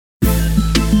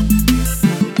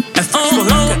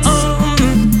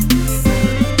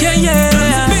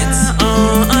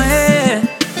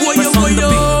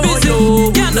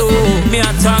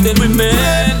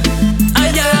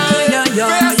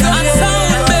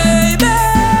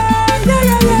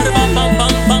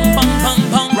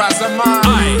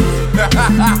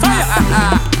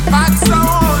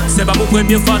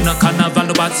Première fois dans le carnaval,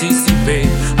 nous participer.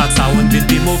 Avec ça, on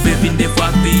vit mauvais, vin des fois,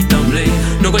 vite d'emblée.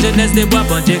 Nous, jeunesse des bois,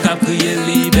 bandits, qui a crié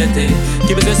liberté.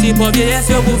 Qui besoin si pour vieillesse,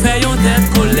 pour faire une tête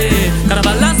collée.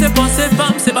 Carnaval là, c'est pour ces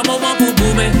femmes, c'est pas moment pour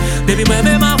boumer. Depuis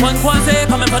moi-même, avant de croiser,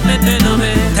 quand même pas de mettre les noms.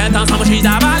 Tête ensemble, je suis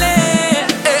avalé.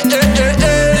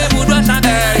 Les bouts doivent chanter.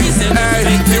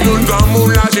 Si moun comme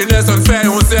moun la jeunesse, on fait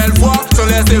une seule fois. Sans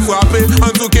laisser frapper, en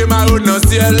tout cas, marron dans le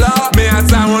ciel là. Mais à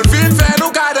ça, on vient faire nous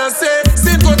qu'à danser.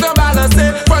 Si nous comptons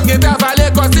balancer, faut que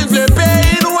travailler quand il veut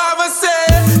pays nous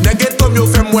avancer. N'inquiète comme nous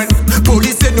fait moins,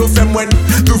 policiers nous fait moins.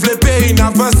 Nous voulons pays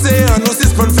n'avancer, on nous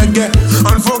suspend fait guerre.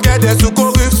 On fait guerre des sous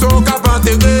corruption, cap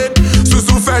enterré.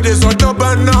 Sous fait des autres dans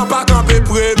ban, non, pas camper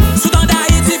près. Soudan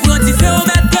d'Haïti, prontifé, on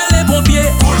met que les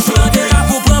pompiers. Soudan des cas,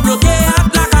 faut prendre bloqué, à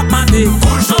la cap maté. On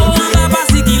va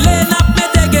passer qu'il est, n'a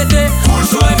pas été guetté.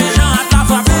 Jouer mes gens à la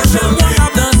fois, pour chez moi,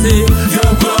 cap danser.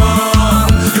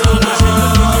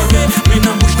 Mais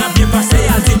dans bouche n'a bien passé,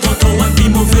 elle dit tonton, on vit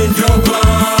mauvais. Yo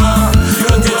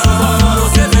t'es tout fort,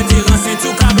 c'est vétéran, c'est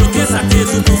tout cas bloqué, ça t'est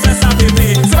tout pour faire ça bébé.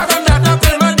 C'est pas comme date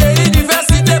tellement de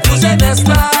l'université pour jeunesse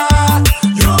là.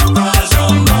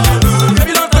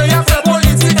 Depuis longtemps y'a fait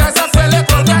politique, ça fait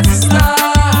l'école gratis là.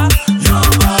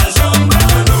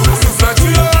 Souffle tu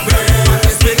yo,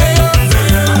 espérez yo,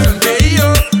 un pays yo.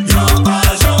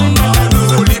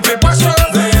 Pour libérer pas chaud,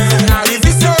 arrive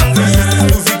ici yo,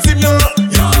 pour victime yo.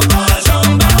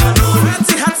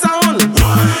 Petit hat sound,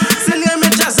 c'est le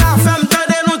remède jazz à femme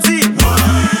tendez nous dit.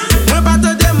 Moi pas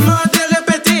te demander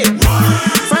répéter.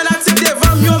 Fanatique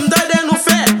devant mieux m'tendez nous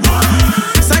fait.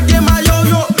 Sac de maillot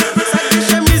yo, sac de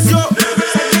chemise yo,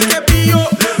 sac de képi yo,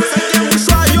 sac de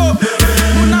mouchoir yo.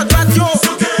 Moun à droite yo,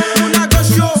 moun à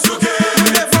gauche yo,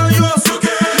 moun devant yo,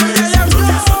 moun derrière yo.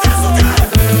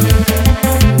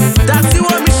 Dati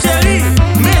wa mi chéri,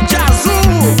 me jazzou.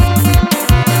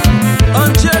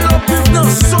 Angelo pub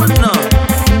dans son nom.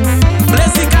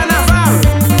 Blazy Carnaval.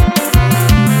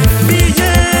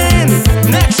 Bien,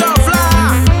 Nek Chavla.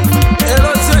 Et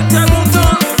l'autre c'était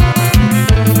longtemps.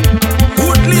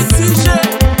 Route litige.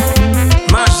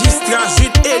 Magistrat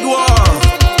Jude Edouard.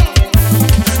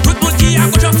 Tout le monde qui a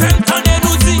gauche fait m'tendez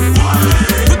nous dit.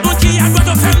 Tout le monde qui a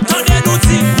droite fait m'tendez nous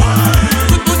dit.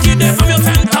 Tout le monde qui devant me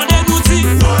fait m'tendez nous dit.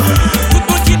 Tout le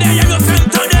monde qui derrière me fait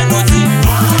m'tendez nous dit.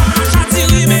 Achat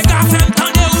tiri méga fait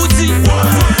m'tendez nous dit.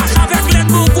 Achat avec les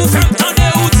beaucoup fait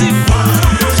m'tendez nous dit.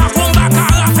 Achat combat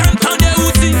cara fait m'tendez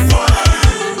nous dit.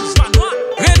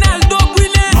 Renaldo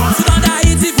brûlé. Soudan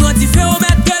d'Haïti prontifé, on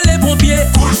met que les pompiers.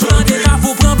 Soudan des cas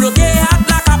faut prendre bloqué, à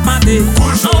la cap maté. On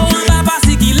va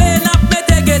passer qu'il est, n'a pas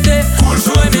été guetté.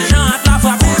 Jouer mes gens à la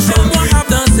fois, pour chez moi cap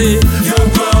danser.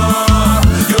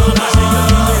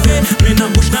 Mais dans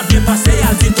bouche n'a bien passé,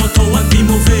 elle dit tonton, on vit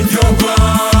mauvais. Yo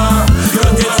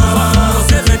t'es tout fort,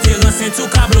 c'est vétéran, c'est tout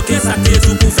cas bloqué, ça t'est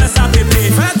tout pour faire ça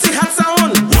bébé. Petit hat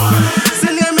sound,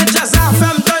 c'est le remède jazz à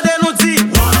femme tendez nous dit.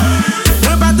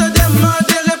 Moi pas te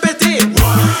demander répéter.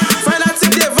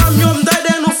 Fanatique devant mieux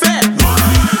m'tendez nous fait.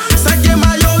 Sac de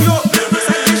maillot yo,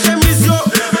 sac de chemise yo,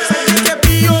 sac de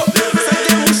képi yo, sac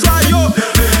de mouchoir yo.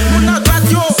 Moun à droite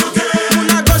yo, moun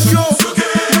à gauche yo,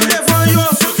 moun devant yo,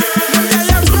 moun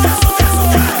derrière yo.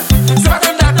 C'est pas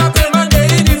comme date tellement de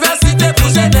l'université pour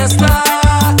jeunesse là.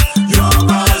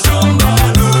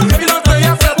 Depuis longtemps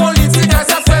y'a fait politique,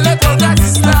 ça fait l'école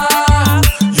gratis là.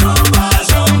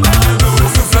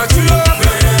 Souffle tu yo,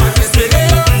 espérez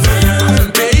yo, un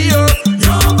pays yo.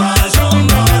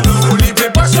 Pour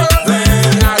libérer pas chaud,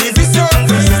 arrive ici yo,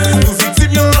 pour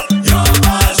victime yo.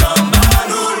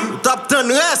 Top 10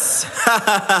 reste.